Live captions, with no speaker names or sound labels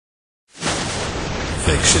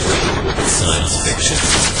Fiction, science fiction,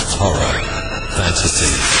 horror, fantasy,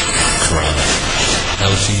 crime,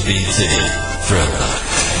 LGBT, thriller.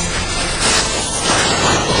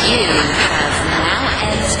 You have now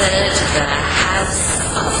entered the House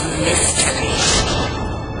of Mystery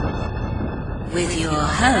with your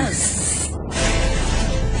hosts,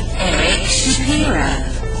 Eric Shapiro,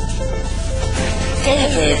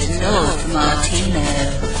 David North Martino,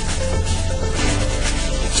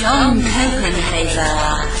 John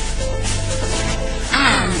Copenhaver,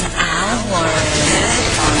 and Al Warren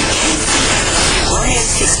on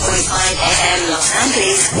 106.5 FM Los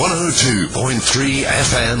Angeles, 102.3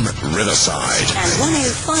 FM Riverside, and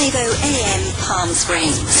 105.0 AM Palm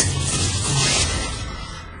Springs.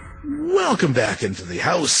 Welcome back into the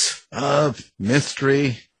House of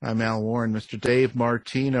Mystery. I'm Al Warren. Mr. Dave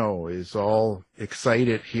Martino is all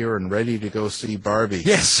excited here and ready to go see Barbie.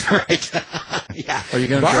 Yes, right. Yeah. Are you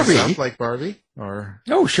going to dress up like Barbie? Or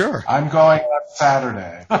Oh, sure. I'm going on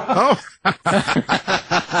Saturday. oh,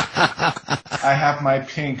 I have my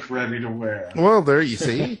pink ready to wear. well, there you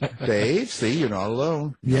see, Dave. See, you're not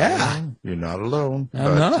alone. Yeah. You're not alone.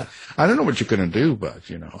 I'm not. I don't know what you're going to do, but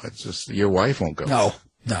it's just your wife won't go.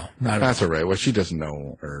 No, not at all. That's all right. Well, she doesn't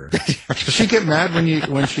know. Or does she get mad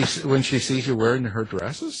when she sees you wearing her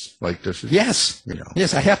dresses? Like, does she? Yes.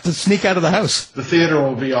 Yes, I have to sneak out of the house. The theater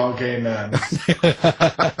will be all gay men.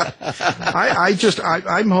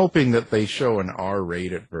 I'm hoping that they show an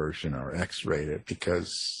R-rated version or X-rated,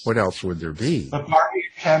 because what else would there be? But Barbie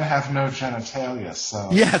can have no genitalia, so...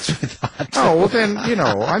 Yeah, that's what I thought. Oh, well then,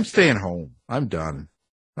 I'm staying home. I'm done.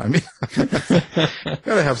 I mean,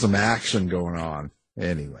 gotta have some action going on.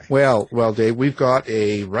 Anyway. Well, Dave, we've got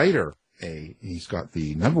a writer. He's got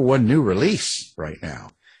the #1 new release right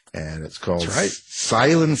now, and it's called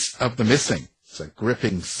Silence of the Missing. It's a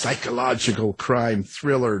gripping psychological crime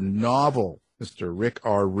thriller novel. Mr. Rick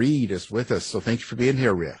R. Reed is with us, so thank you for being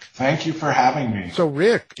here, Rick. Thank you for having me. So,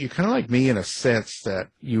 Rick, you're kind of like me in a sense that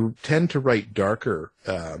you tend to write darker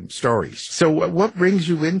stories. So what brings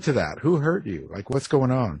you into that? Who hurt you? Like, what's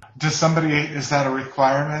going on? Is that a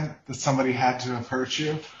requirement that somebody had to have hurt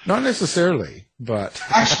you? Not necessarily, but...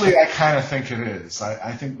 Actually, I kind of think it is.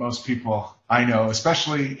 I think most people I know,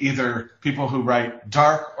 especially either people who write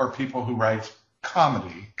dark or people who write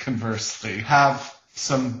comedy, conversely, have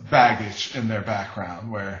some baggage in their background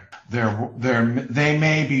where they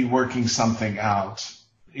may be working something out,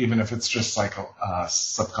 even if it's just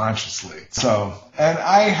subconsciously. So, and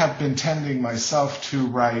I have been tending myself to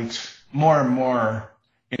write more and more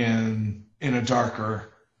in a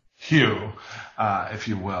darker hue, if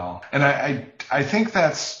you will. And I think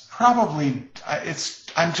that's probably, I've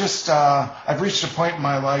reached a point in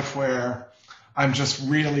my life where I'm just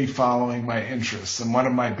really following my interests. And one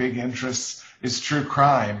of my big interests is true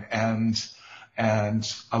crime, and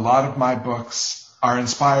a lot of my books are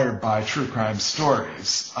inspired by true crime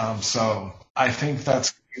stories. So I think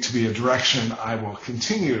that's going to be a direction I will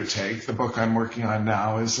continue to take. The book I'm working on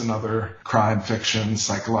now is another crime fiction,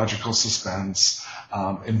 psychological suspense,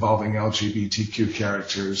 involving LGBTQ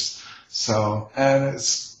characters. So, and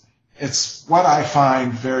it's what I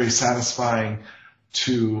find very satisfying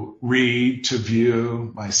to read, to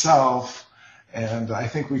view myself, and I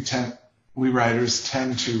think we writers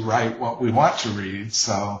tend to write what we want to read,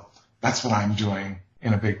 so that's what I'm doing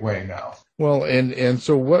in a big way now. Well, and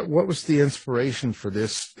so what was the inspiration for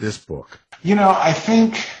this book? I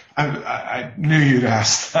think I knew you'd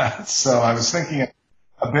ask that, so I was thinking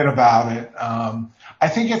a bit about it. I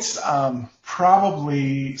think it's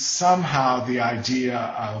probably somehow the idea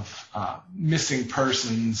of missing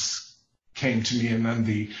persons came to me, and then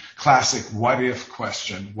the classic what if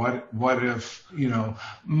question. What if,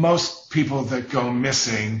 most people that go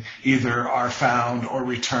missing either are found or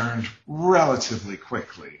returned relatively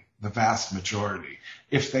quickly, the vast majority.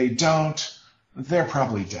 If they don't, they're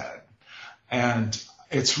probably dead. And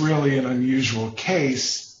it's really an unusual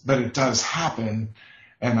case, but it does happen,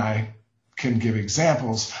 and I can give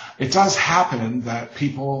examples. It does happen that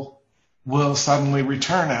people will suddenly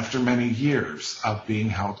return after many years of being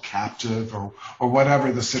held captive or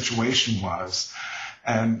whatever the situation was.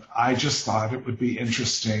 And I just thought it would be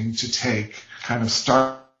interesting to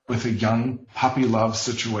start with a young puppy love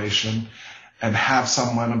situation and have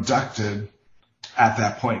someone abducted at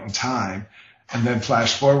that point in time, and then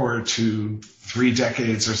flash forward to 3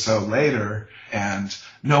 decades or so later, and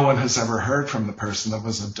no one has ever heard from the person that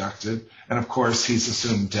was abducted. And of course, he's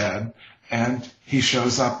assumed dead. And he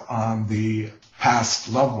shows up on the past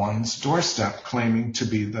loved one's doorstep claiming to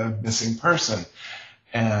be the missing person.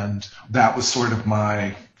 And that was sort of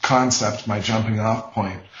my concept, my jumping off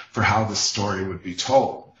point for how this story would be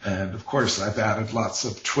told. And of course, I've added lots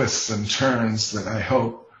of twists and turns that I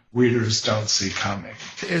hope readers don't see coming.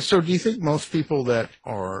 So do you think most people that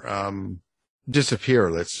are disappear,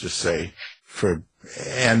 let's just say,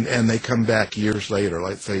 and they come back years later,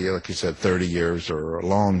 let's say, like you said, 30 years or a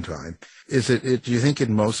long time, do you think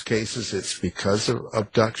in most cases it's because of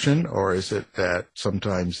abduction, or is it that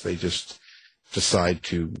sometimes they just decide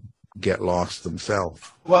to get lost themselves?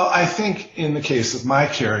 Well, I think in the case of my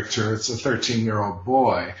character, it's a 13-year-old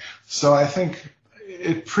boy. So I think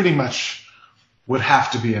it pretty much would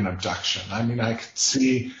have to be an abduction. I mean, I could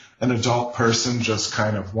see an adult person just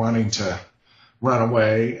kind of wanting to run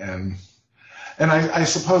away, and I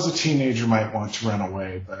suppose a teenager might want to run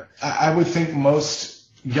away, but I would think most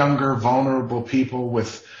younger, vulnerable people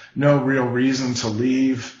with no real reason to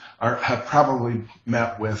leave have probably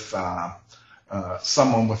met with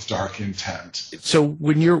someone with dark intent. So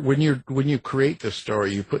when you create this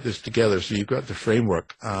story, you put this together, so you've got the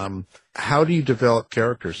framework. How do you develop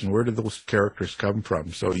characters, and where do those characters come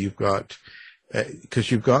from? So you've got, because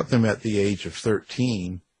you've got them at the age of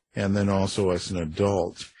 13, and then also as an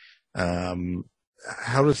adult.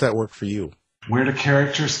 How does that work for you? Where do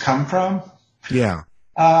characters come from? Yeah.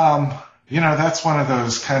 That's one of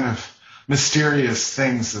those kind of mysterious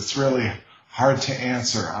things that's really hard to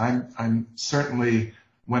answer. I'm certainly,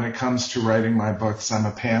 when it comes to writing my books, I'm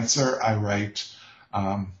a pantser. I write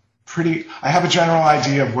I have a general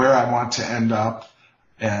idea of where I want to end up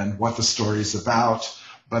and what the story's about,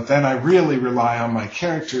 but then I really rely on my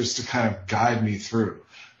characters to kind of guide me through.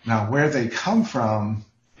 Now, where they come from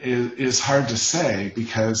is hard to say,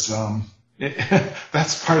 because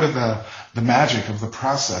that's part of the magic of the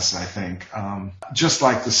process, I think. Just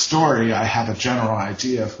like the story, I have a general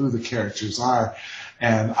idea of who the characters are,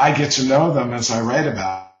 and I get to know them as I write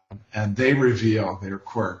about them, and they reveal their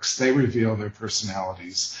quirks, they reveal their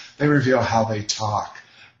personalities, they reveal how they talk,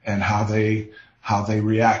 and how they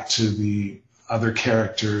react to the other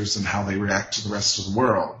characters, and how they react to the rest of the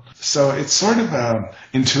world. So it's sort of an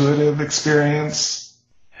intuitive experience,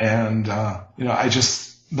 and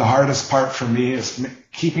the hardest part for me is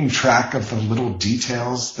keeping track of the little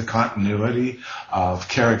details, the continuity of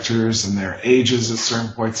characters and their ages at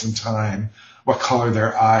certain points in time, what color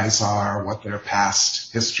their eyes are, what their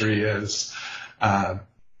past history is.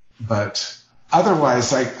 But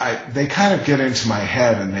otherwise, they kind of get into my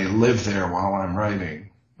head and they live there while I'm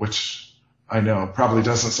writing, which I know probably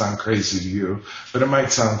doesn't sound crazy to you, but it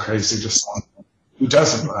might sound crazy to someone who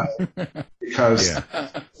doesn't write, because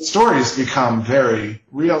stories become very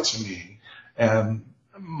real to me, and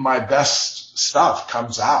my best stuff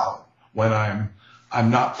comes out when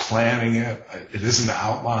I'm not planning it. It isn't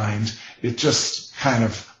outlined. It just kind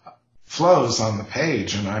of flows on the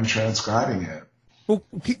page, and I'm transcribing it. Well,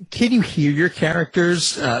 can you hear your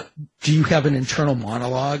characters? Do you have an internal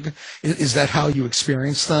monologue? Is that how you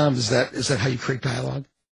experience them? Is that how you create dialogue,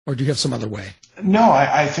 or do you have some other way? No,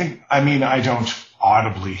 I don't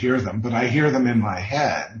audibly hear them, but I hear them in my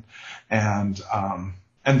head, and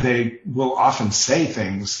they will often say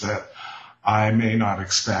things that I may not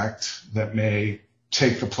expect, that may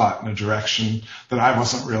take the plot in a direction that I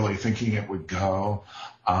wasn't really thinking it would go.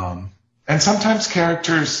 And sometimes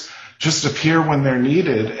characters just appear when they're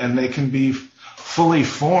needed, and they can be fully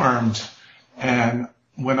formed. And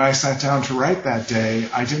when I sat down to write that day,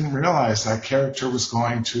 I didn't realize that character was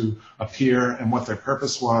going to appear and what their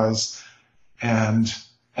purpose was. And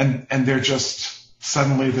they're just,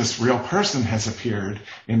 suddenly this real person has appeared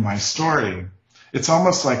in my story. It's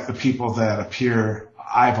almost like the people that appear,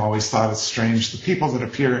 I've always thought it's strange, the people that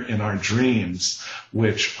appear in our dreams,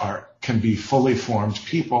 which can be fully formed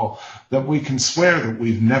people that we can swear that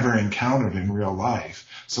we've never encountered in real life.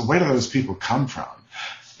 So where do those people come from?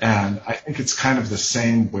 And I think it's kind of the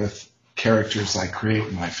same with characters I create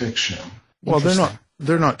in my fiction. Well,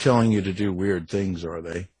 they're not telling you to do weird things, are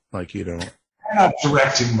they? Like, you don't. They're not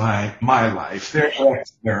directing my life. They're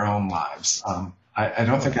directing their own lives. I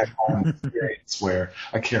don't think I've had an experience where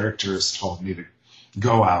a character has told me to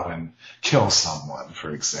go out and kill someone,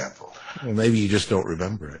 for example. Well, maybe you just don't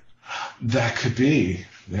remember it. That could be.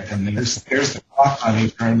 And there's the plot money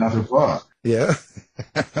for another book. Yeah.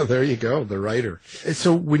 There you go, the writer.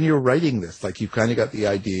 So when you're writing this, like you've kind of got the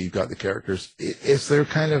idea, you've got the characters, is there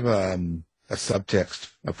kind of a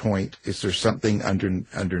subtext, a point? Is there something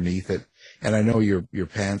underneath it? And I know you're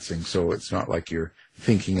pantsing, so it's not like you're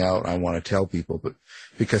thinking out, I want to tell people, but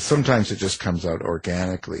because sometimes it just comes out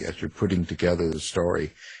organically as you're putting together the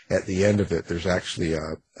story. At the end of it, there's actually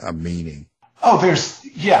a meaning. Oh,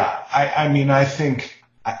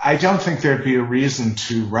 I don't think there'd be a reason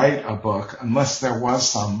to write a book unless there was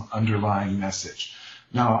some underlying message.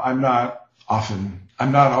 Now, I'm not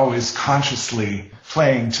I'm not always consciously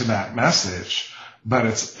playing to that message, but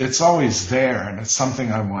it's always there, and it's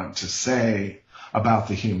something I want to say about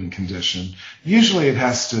the human condition. Usually it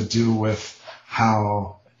has to do with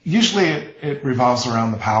usually it revolves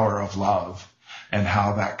around the power of love and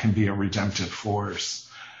how that can be a redemptive force.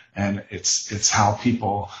 And it's how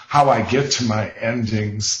I get to my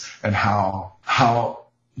endings, and how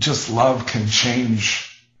just love can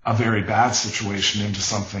change a very bad situation into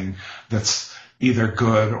something that's either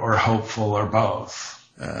good or hopeful or both.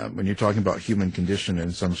 When you're talking about human condition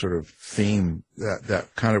and some sort of theme that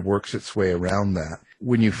kind of works its way around that,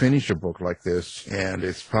 when you finish a book like this and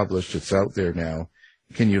it's published, it's out there now,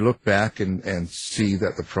 can you look back and see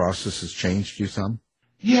that the process has changed you some?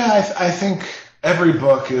 Yeah, I think every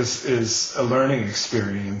book is a learning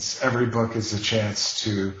experience. Every book is a chance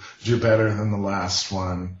to do better than the last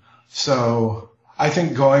one. So I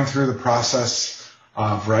think going through the process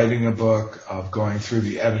of writing a book, of going through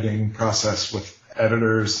the editing process with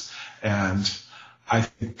editors, and I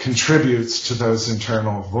think contributes to those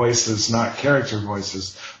internal voices, not character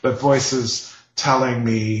voices, but voices telling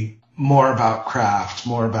me more about craft,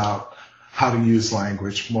 more about how to use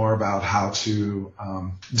language, more about how to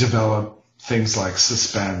develop things like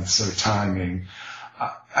suspense or timing.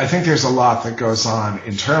 I think there's a lot that goes on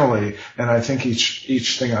internally, and I think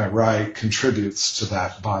each thing I write contributes to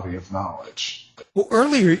that body of knowledge. Well,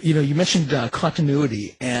 earlier, you mentioned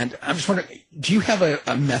continuity, and I'm just wondering, do you have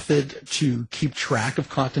a method to keep track of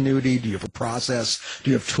continuity? Do you have a process? Do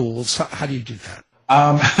you have tools? How do you do that?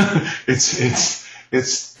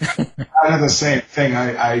 It's kind of the same thing.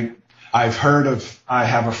 I've heard of, I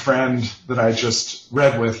have a friend that I just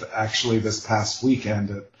read with actually this past weekend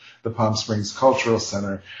at the Palm Springs Cultural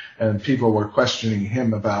Center, and people were questioning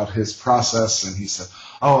him about his process, and he said,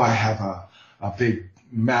 I have a big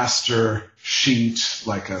master sheet,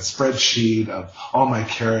 like a spreadsheet of all my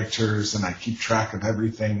characters, and I keep track of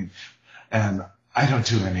everything, and I don't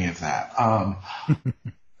do any of that.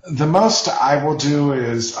 The most I will do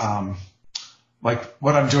is, like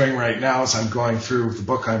what I'm doing right now is I'm going through the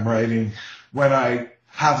book I'm writing. When I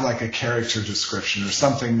have like a character description or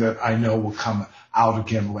something that I know will come out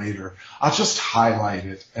again later, I'll just highlight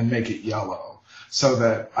it and make it yellow so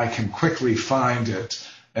that I can quickly find it,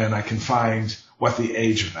 and I can find what the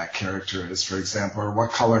age of that character is, for example, or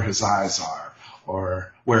what color his eyes are,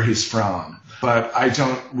 or where he's from. But I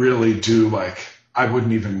don't really do I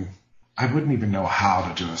wouldn't even know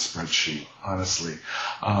how to do a spreadsheet, honestly.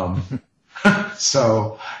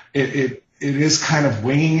 So it is kind of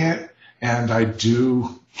winging it, and I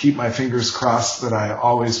do keep my fingers crossed that I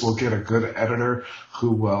always will get a good editor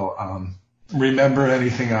who will remember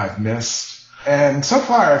anything I've missed. And so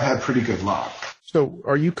far I've had pretty good luck. So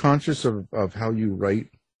are you conscious of how you write,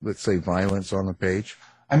 let's say, violence on the page?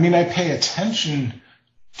 I mean, I pay attention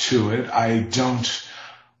to it. I don't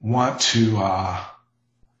want to,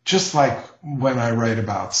 just like when I write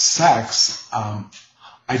about sex,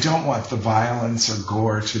 I don't want the violence or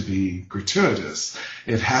gore to be gratuitous.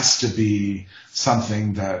 It has to be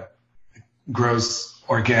something that grows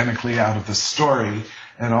organically out of the story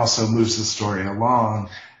and also moves the story along,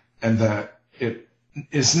 and that it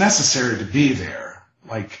is necessary to be there.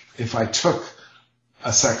 Like if I took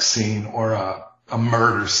a sex scene or a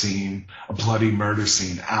murder scene, a bloody murder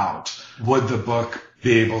scene out, would the book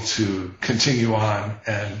be able to continue on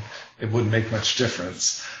and it wouldn't make much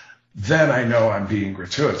difference? Then I know I'm being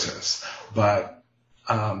gratuitous. But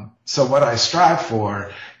so what I strive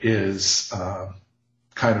for is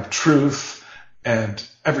kind of truth and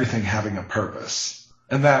everything having a purpose.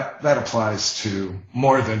 And that applies to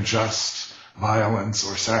more than just violence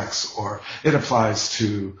or sex, or it applies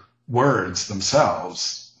to words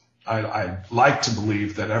themselves. I like to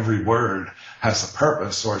believe that every word has a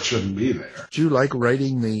purpose, or it shouldn't be there. Do you like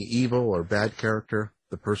writing the evil or bad character,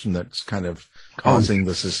 the person that's kind of causing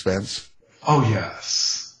the suspense? Oh,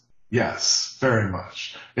 yes, very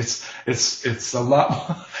much. It's a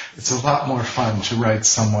lot more fun to write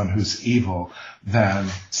someone who's evil than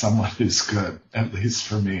someone who's good, at least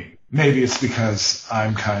for me. Maybe it's because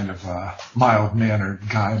I'm kind of a mild-mannered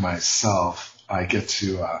guy myself. I get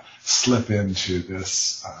to slip into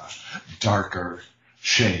this darker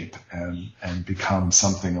shape and become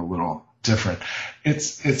something a little different.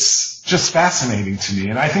 It's just fascinating to me,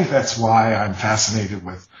 and I think that's why I'm fascinated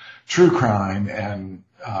with true crime and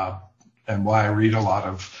why I read a lot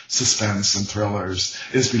of suspense and thrillers,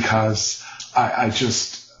 is because I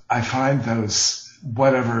find those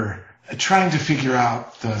trying to figure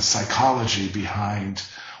out the psychology behind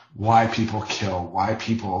why people kill, why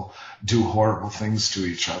people do horrible things to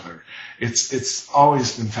each other. It's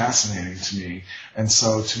always been fascinating to me. And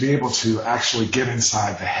so to be able to actually get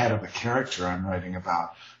inside the head of a character I'm writing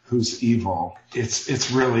about who's evil,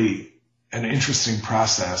 it's really an interesting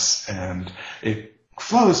process, and it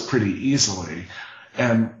flows pretty easily.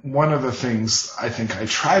 And one of the things I think I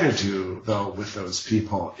try to do, though, with those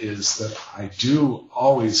people is that I do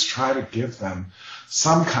always try to give them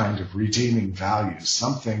some kind of redeeming value,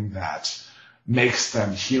 something that makes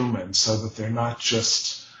them human, so that they're not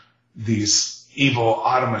just these evil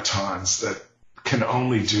automatons that can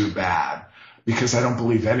only do bad. Because I don't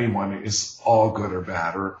believe anyone is all good or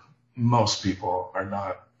bad, or most people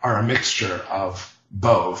are a mixture of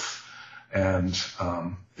both. And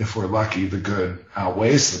if we're lucky, the good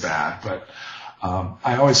outweighs the bad. But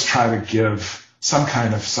I always try to give some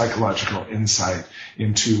kind of psychological insight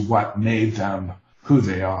into what made them who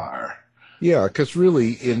they are. Yeah, because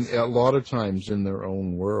really, in a lot of times in their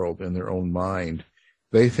own world, in their own mind,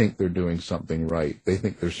 they think they're doing something right. They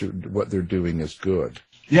think what they're doing is good.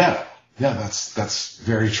 Yeah, that's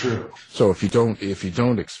very true. So if you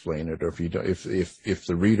don't explain it, or if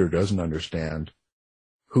the reader doesn't understand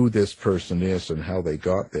who this person is and how they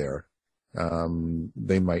got there,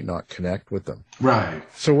 they might not connect with them. Right.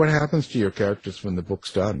 So what happens to your characters when the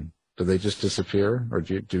book's done? Do they just disappear, or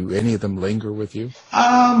do any of them linger with you?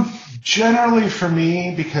 Generally for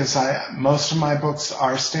me, because most of my books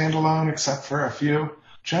are standalone except for a few,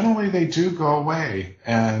 generally they do go away.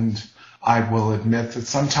 And I will admit that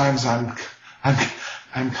sometimes I'm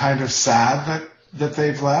kind of sad that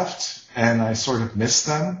they've left, and I sort of miss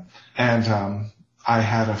them. And I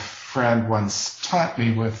had a friend once taunt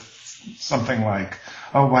me with something like,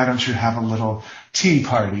 "Oh, why don't you have a little tea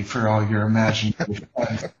party for all your imaginary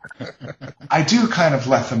friends?" I do kind of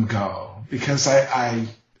let them go, because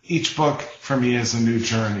each book for me is a new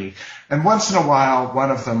journey. And once in a while,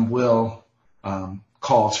 one of them will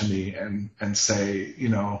call to me and say,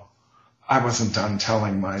 I wasn't done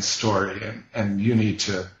telling my story, and you need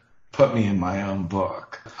to put me in my own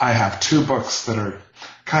book. I have 2 books that are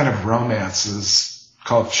kind of romances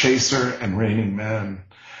called Chaser and Raining Men.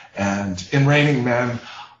 And in Raining Men,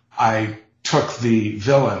 I took the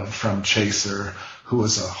villain from Chaser, who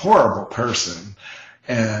was a horrible person,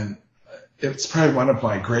 and it's probably one of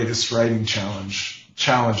my greatest writing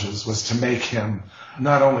challenges was to make him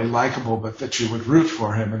not only likable, but that you would root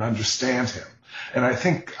for him and understand him. And I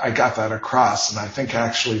think I got that across, and I think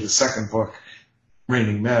actually the second book,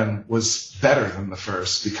 Raining Men, was better than the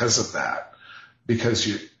first because of that.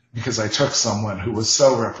 Because I took someone who was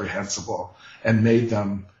so reprehensible and made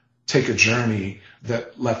them take a journey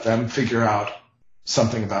that let them figure out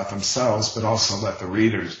something about themselves, but also let the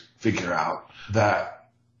readers figure out that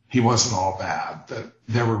he wasn't all bad, that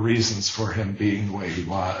there were reasons for him being the way he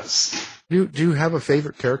was. Do you have a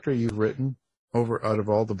favorite character you've written out of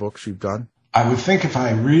all the books you've done? I would think if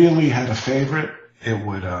I really had a favorite, it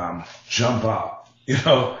would jump up.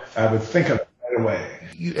 I would think of it right away.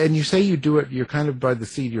 You say you do it, you're kind of by the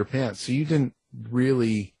seat of your pants, so you didn't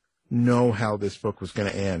really know how this book was going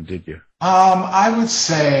to end, did you? I would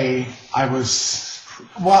say I was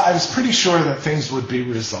pretty sure that things would be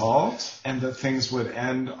resolved and that things would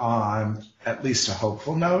end on at least a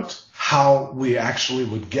hopeful note. How we actually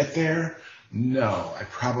would get there, no, I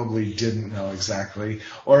probably didn't know exactly.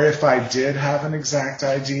 Or if I did have an exact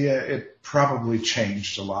idea, it probably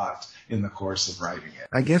changed a lot in the course of writing it.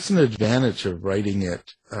 I guess an advantage of writing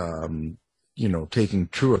it, taking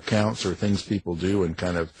true accounts or things people do and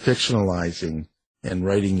kind of fictionalizing and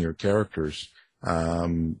writing your characters,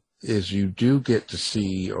 is you do get to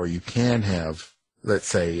see, or you can have, let's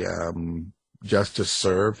say, justice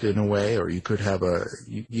served in a way, or you could have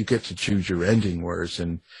you get to choose your ending, whereas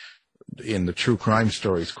in the true crime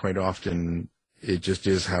stories, quite often it just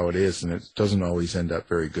is how it is, and it doesn't always end up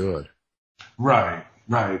very good. Right.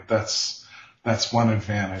 That's one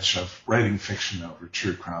advantage of writing fiction over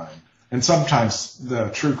true crime. And sometimes the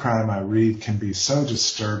true crime I read can be so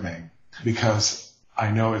disturbing because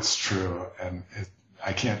I know it's true, and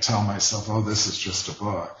I can't tell myself, oh, this is just a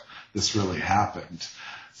book. This really happened.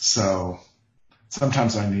 So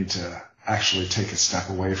sometimes I need to actually take a step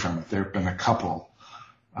away from it. There have been a couple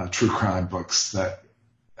true crime books that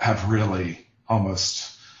have really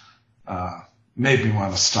almost made me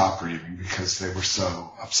want to stop reading because they were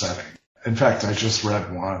so upsetting. In fact, I just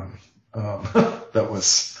read one that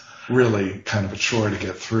was really kind of a chore to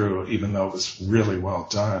get through, even though it was really well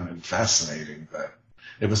done and fascinating. But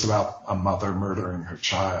it was about a mother murdering her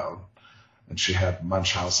child, and she had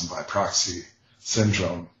Munchausen by proxy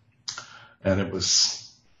syndrome, and it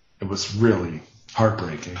was really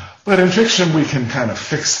heartbreaking. But in fiction, we can kind of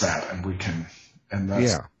fix that, and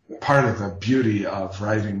that's part of the beauty of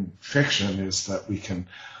writing fiction, is that we can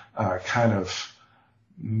kind of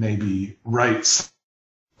maybe right some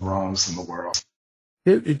wrongs in the world.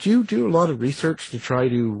 Did you do a lot of research to try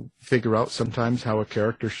to figure out sometimes how a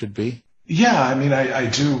character should be? Yeah, I mean, I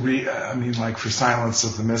do like for Silence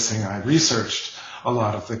of the Missing, I researched a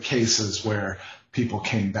lot of the cases where people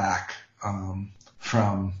came back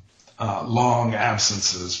from long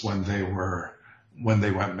absences when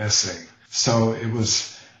they went missing. So it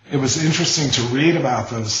was interesting to read about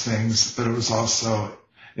those things, but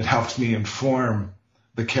it helped me inform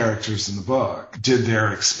the characters in the book. Did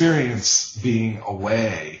their experience being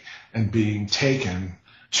away and being taken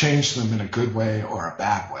change them in a good way or a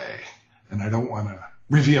bad way? And I don't want to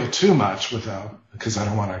reveal too much because I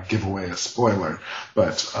don't want to give away a spoiler.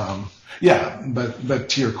 But but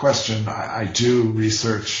to your question, I do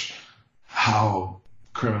research how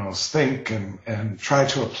criminals think and try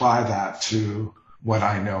to apply that to what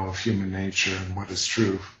I know of human nature and what is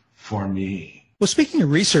true for me. Well, speaking of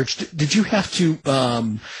research, did you have to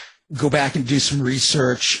go back and do some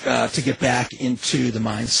research to get back into the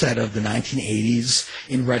mindset of the 1980s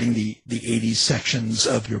in writing the 80s sections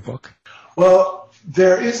of your book? Well,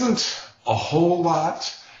 there isn't a whole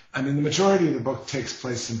lot. I mean, the majority of the book takes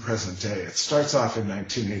place in present day. It starts off in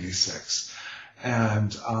 1986.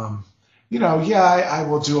 And, I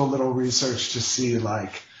will do a little research to see,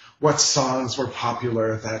 like, what songs were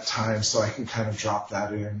popular at that time, so I can kind of drop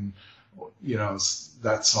that in. You know,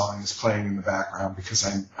 that song is playing in the background because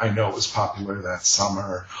I know it was popular that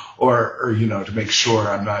summer, or to make sure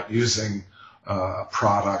I'm not using a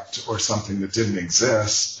product or something that didn't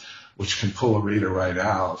exist, which can pull a reader right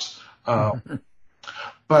out.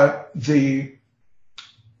 But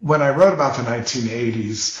when I wrote about the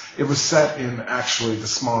 1980s, it was set in actually the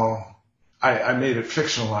small, I made it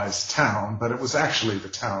fictionalized town, but it was actually the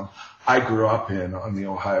town I grew up in on the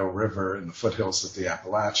Ohio River in the foothills of the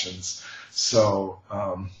Appalachians. So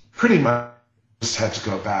pretty much just had to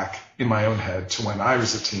go back in my own head to when I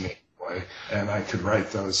was a teenage boy, and I could write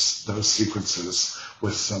those sequences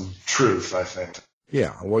with some truth, I think.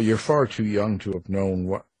 Yeah, well, you're far too young to have known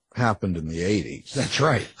what happened in the 80s. That's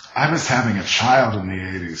right. I was having a child in the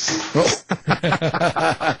 80s.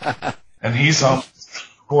 And he's almost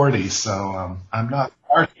 40, so I'm not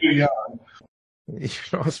far too young. You're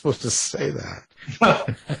not supposed to say that.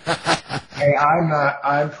 Hey, I'm not.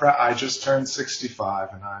 I just turned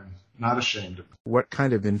 65, and I'm not ashamed of it. What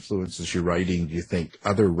kind of influences your writing? Do you think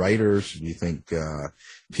other writers? Do you think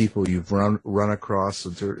people you've run across?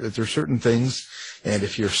 Is there certain things? And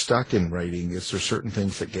if you're stuck in writing, is there certain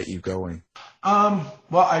things that get you going? Well,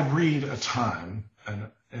 I read a ton,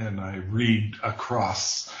 and I read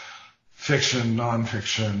across fiction,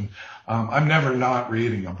 nonfiction. I'm never not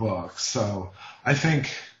reading a book, so I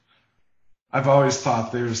think I've always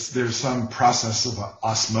thought there's some process of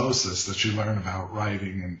osmosis that you learn about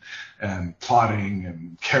writing and plotting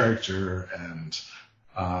and character and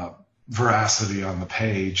veracity on the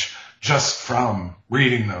page just from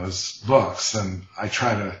reading those books. And I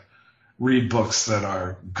try to read books that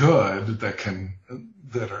are good,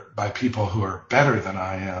 that are by people who are better than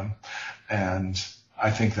I am, and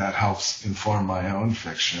I think that helps inform my own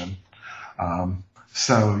fiction.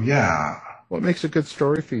 So yeah. What makes a good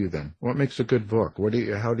story for you then? What makes a good book?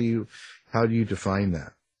 How do you define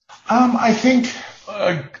that? I think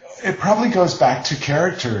it probably goes back to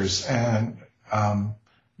characters, and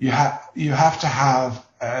you have to have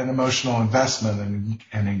an emotional investment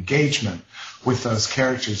and engagement with those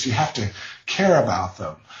characters. You have to care about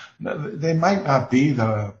them. They might not be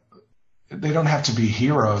they don't have to be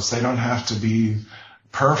heroes. They don't have to be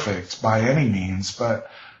perfect by any means, but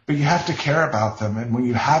you have to care about them. And when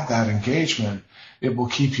you have that engagement, it will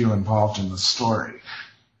keep you involved in the story.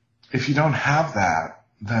 If you don't have that,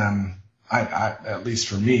 then I at least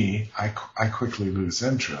for me, I quickly lose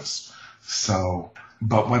interest. So,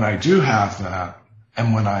 but when I do have that,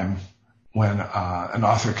 and when an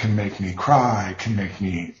author can make me cry, can make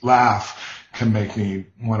me laugh, can make me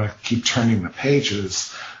want to keep turning the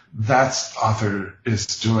pages, that author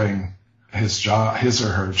is doing his or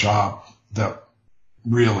her job that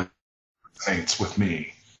really resonates with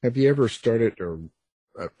me. Have you ever started or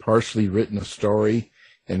partially written a story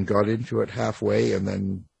and got into it halfway and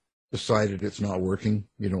then decided it's not working?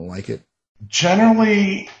 You don't like it?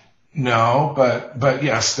 Generally, no, but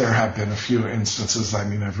yes, there have been a few instances. I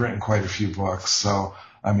mean, I've written quite a few books, so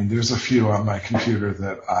I mean, there's a few on my computer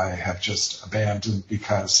that I have just abandoned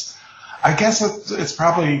because I guess it's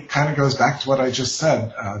probably kind of goes back to what I just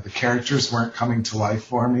said. The characters weren't coming to life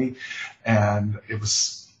for me, and it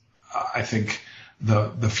was, I think,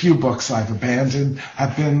 the few books I've abandoned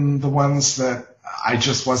have been the ones that I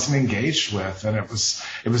just wasn't engaged with, and it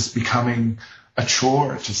was becoming a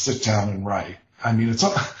chore to sit down and write. I mean,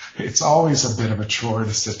 it's always a bit of a chore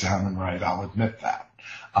to sit down and write. I'll admit that,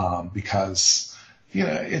 because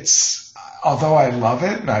it's, although I love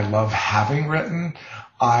it and I love having written,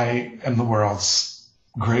 I am the world's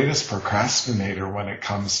greatest procrastinator when it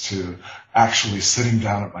comes to actually sitting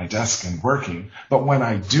down at my desk and working. But when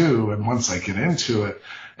I do, and once I get into it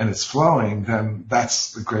and it's flowing, then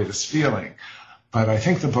that's the greatest feeling. But I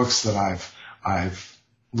think the books that I've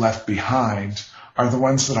left behind are the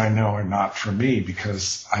ones that I know are not for me,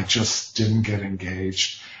 because I just didn't get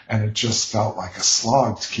engaged, and it just felt like a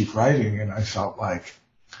slog to keep writing. And I felt like,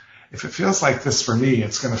 if it feels like this for me,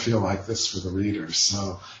 it's going to feel like this for the readers.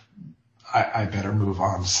 So I better move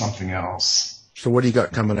on to something else. So what do you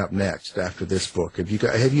got coming up next after this book? Have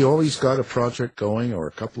you always got a project going, or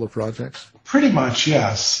a couple of projects? Pretty much,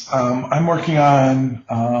 yes. I'm working on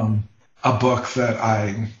a book that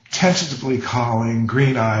I'm tentatively calling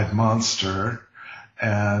Green-Eyed Monster,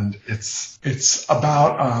 and it's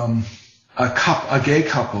about a gay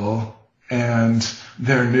couple, and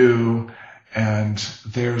they're new, and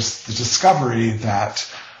there's the discovery that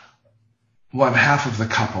one half of the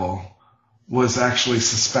couple was actually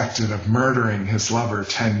suspected of murdering his lover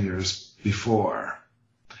 10 years before.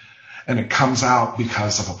 And it comes out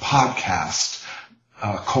because of a podcast,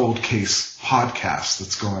 a cold case podcast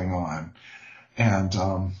that's going on.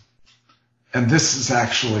 And this is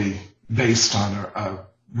actually based on a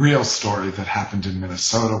real story that happened in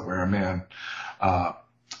Minnesota, where a man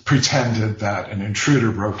pretended that an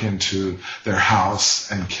intruder broke into their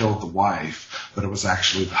house and killed the wife, but it was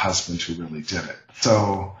actually the husband who really did it.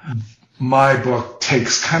 So my book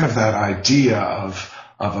takes kind of that idea of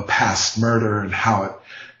a past murder and how it,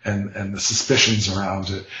 and the suspicions around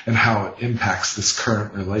it, and how it impacts this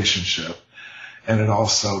current relationship. And it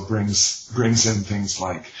also brings in things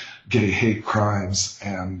like gay hate crimes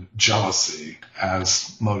and jealousy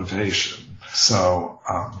as motivation. So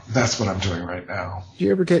that's what I'm doing right now. Do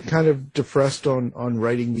you ever get kind of depressed on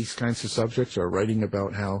writing these kinds of subjects, or writing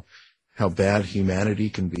about how bad humanity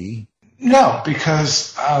can be? No,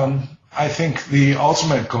 because I think the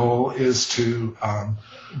ultimate goal is to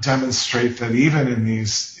demonstrate that even in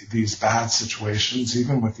these bad situations,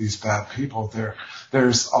 even with these bad people,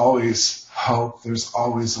 there's always hope. There's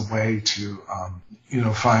always a way to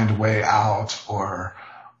find a way out or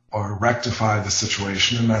rectify the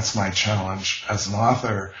situation. And that's my challenge as an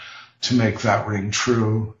author, to make that ring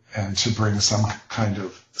true and to bring some kind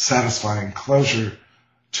of satisfying closure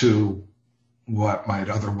to what might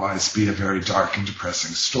otherwise be a very dark and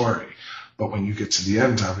depressing story. But when you get to the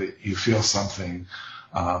end of it, you feel something,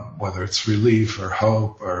 whether it's relief or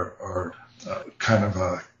hope or kind of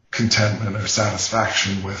a contentment or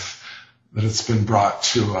satisfaction with that it's been brought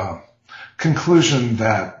to a conclusion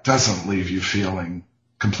that doesn't leave you feeling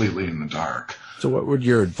completely in the dark. So what would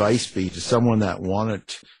your advice be to someone that wanted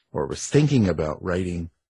or was thinking about writing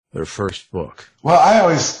their first book? Well, I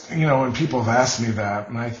always, when people have asked me that,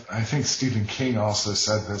 and I think Stephen King also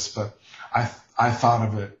said this, but I thought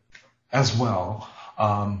of it as well.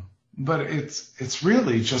 But it's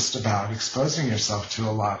really just about exposing yourself to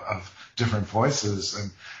a lot of different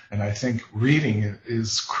voices, and I think reading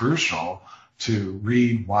is crucial, to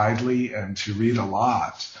read widely and to read a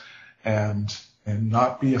lot, and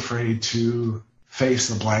not be afraid to face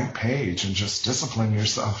a blank page, and just discipline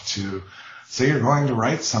yourself to say you're going to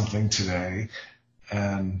write something today,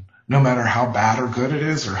 and no matter how bad or good it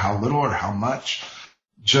is, or how little or how much,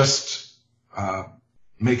 just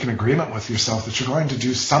make an agreement with yourself that you're going to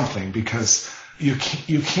do something, because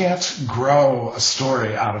you can't grow a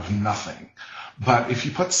story out of nothing. But if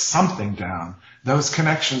you put something down, those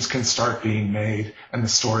connections can start being made, and the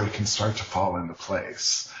story can start to fall into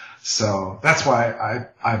place. So that's why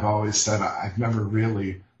I've always said I've never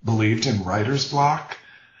really believed in writer's block,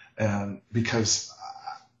 and because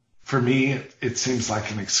for me it seems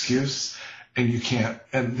like an excuse,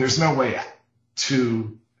 and there's no way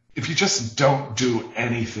to, if you just don't do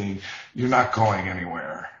anything, you're not going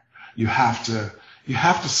anywhere. You have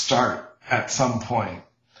to start at some point.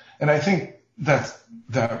 And I think that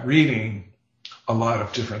reading a lot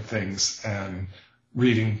of different things, and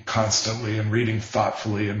reading constantly and reading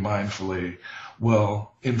thoughtfully and mindfully,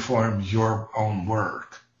 will inform your own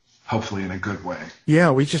work, hopefully in a good way.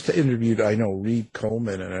 Yeah, we just interviewed, Reed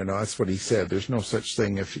Coleman, and I know that's what he said. There's no such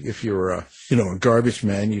thing if you're a garbage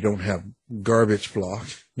man, you don't have garbage block.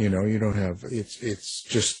 You don't have, it's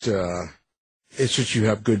just you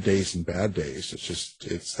have good days and bad days.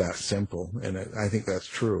 It's that simple. And I think that's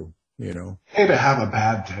true. you know. Okay to have a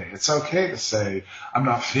bad day. It's okay to say, I'm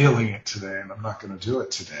not feeling it today and I'm not going to do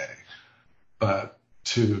it today. But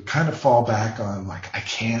to kind of fall back on like, I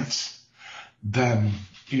can't, then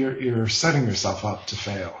you're setting yourself up to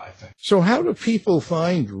fail, I think. So how do people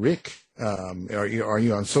find Rick? Are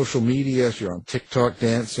you on social media? You're on TikTok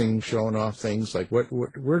dancing, showing off things? Like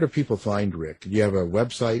where do people find Rick? Do you have a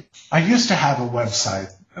website? I used to have a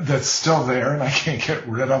website that's still there and I can't get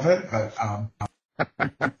rid of it, but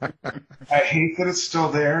I hate that it's still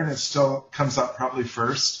there and it still comes up probably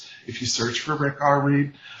first if you search for Rick R.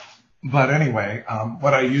 Reed. But anyway,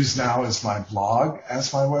 what I use now is my blog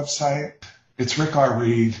as my website. It's Rick R.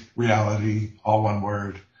 Reed Reality, all one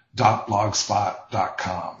word,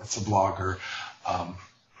 .blogspot.com. It's a blogger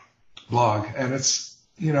blog, and it's,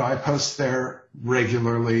 I post there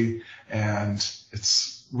regularly, and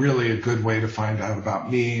it's really a good way to find out about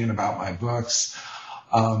me and about my books.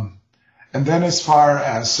 And then as far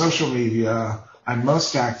as social media, I'm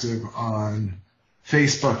most active on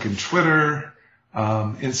Facebook and Twitter,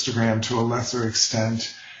 Instagram to a lesser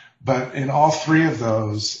extent. But in all three of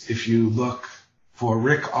those, if you look for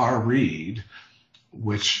Rick R. Reed,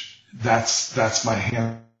 which that's my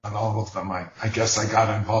hand on all of them. I guess I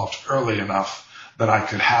got involved early enough that I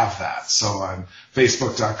could have that. So I'm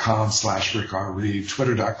Facebook.com/Rick R. Reed,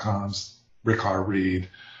 Twitter.com/Rick R. Reed,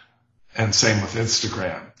 and same with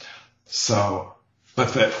Instagram. So,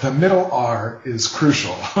 but the middle R is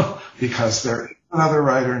crucial because there is another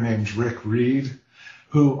writer named Rick Reed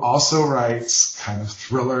who also writes kind of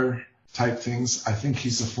thriller type things. I think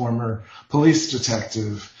he's a former police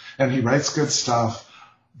detective and he writes good stuff,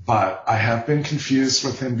 but I have been confused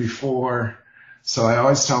with him before. So I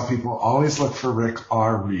always tell people, always look for Rick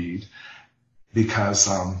R. Reed because,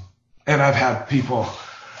 and I've had people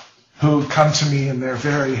who come to me and they're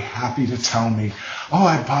very happy to tell me, oh,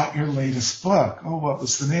 I bought your latest book. Oh, what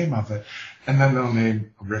was the name of it? And then they'll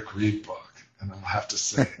name a Rick Reed book and I'll have to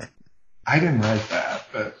say, I didn't write that,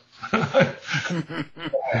 but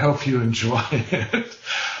I hope you enjoy it.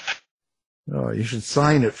 Oh, you should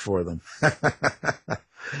sign it for them.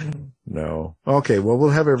 No. Okay, well,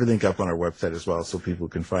 we'll have everything up on our website as well so people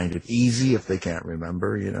can find it easy if they can't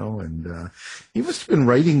remember, and you must have been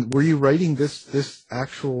were you writing this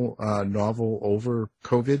actual novel over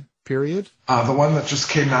COVID period? The one that just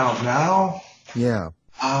came out now? Yeah.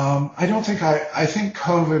 I don't think I think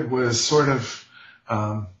COVID was sort of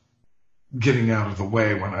getting out of the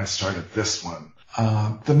way when I started this one.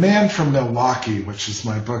 The Man from Milwaukee, which is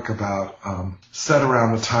my book about, set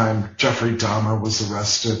around the time Jeffrey Dahmer was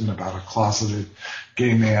arrested and about a closeted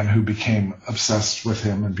gay man who became obsessed with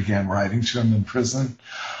him and began writing to him in prison.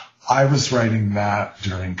 I was writing that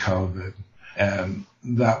during COVID, and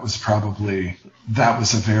that was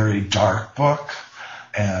a very dark book,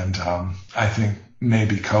 and I think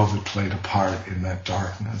maybe COVID played a part in that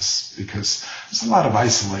darkness because there's a lot of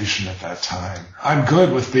isolation at that time. I'm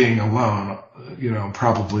good with being alone,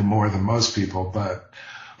 probably more than most people, but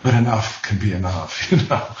enough can be enough,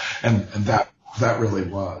 and that really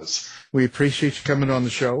was. We appreciate you coming on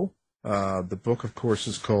the show. The book, of course,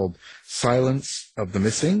 is called Silence of the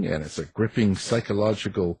Missing, and it's a gripping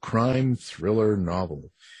psychological crime thriller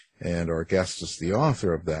novel. And our guest is the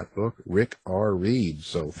author of that book, Rick R. Reed.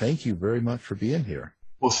 So thank you very much for being here.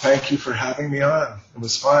 Well, thank you for having me on. It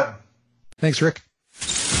was fun. Thanks, Rick.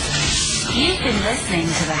 You've been listening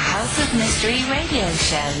to the House of Mystery radio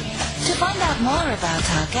show. To find out more about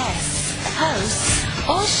our guests, hosts,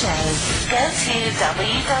 or shows, go to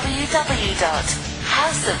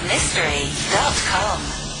www.houseofmystery.com.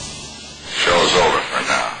 Show's over for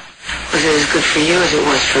now. Was it as good for you as it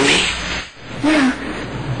was for me? Yeah.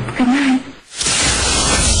 Good night.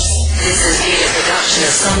 This has been a production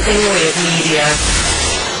of Something Weird Media.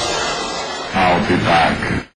 I'll be back.